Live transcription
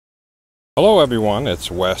Hello everyone, it's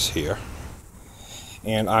Wes here,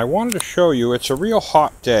 and I wanted to show you, it's a real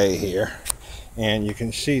hot day here, and you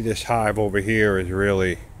can see this hive over here is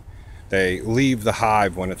really, they leave the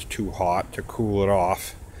hive when it's too hot to cool it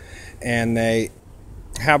off, and they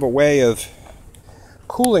have a way of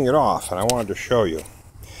cooling it off, and I wanted to show you.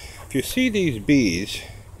 If you see these bees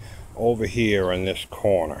over here in this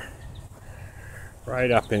corner, right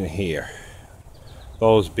up in here,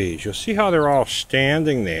 those bees, you'll see how they're all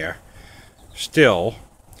standing there still,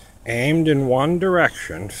 aimed in one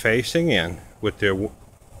direction, facing in, with their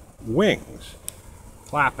wings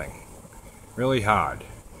flapping really hard.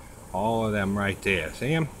 All of them right there. See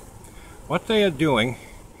them? What they are doing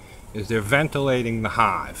is they're ventilating the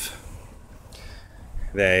hive.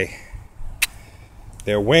 Their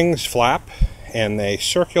wings flap and they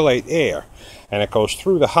circulate air, and it goes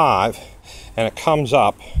through the hive and it comes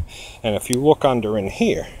up, and if you look under in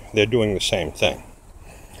here, they're doing the same thing.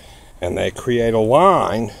 And they create a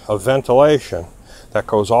line of ventilation that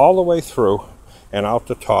goes all the way through and out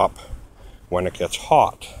the top when it gets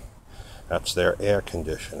hot. That's their air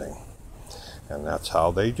conditioning. And that's how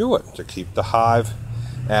they do it, to keep the hive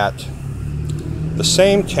at the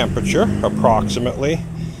same temperature, approximately,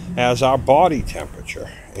 as our body temperature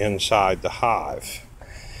inside the hive.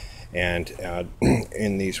 And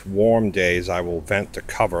in these warm days, I will vent the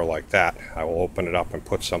cover like that. I will open it up and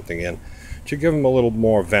put something in to give them a little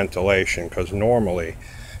more ventilation, because normally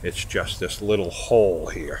it's just this little hole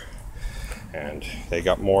here, and they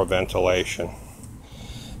got more ventilation,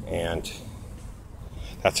 and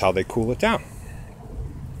that's how they cool it down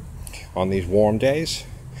on these warm days,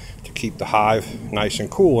 to keep the hive nice and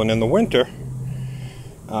cool. And in the winter,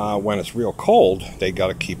 when it's real cold, they got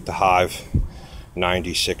to keep the hive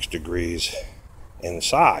 96 degrees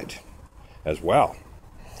inside as well.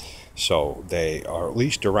 So they are at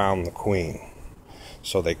least around the queen.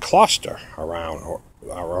 So they cluster around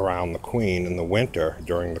the queen in the winter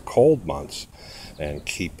during the cold months and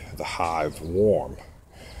keep the hive warm,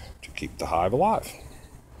 to keep the hive alive.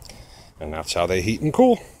 And that's how they heat and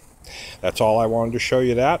cool. That's all I wanted to show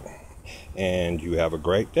you that. And you have a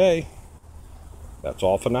great day. That's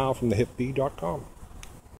all for now from thehipbee.com.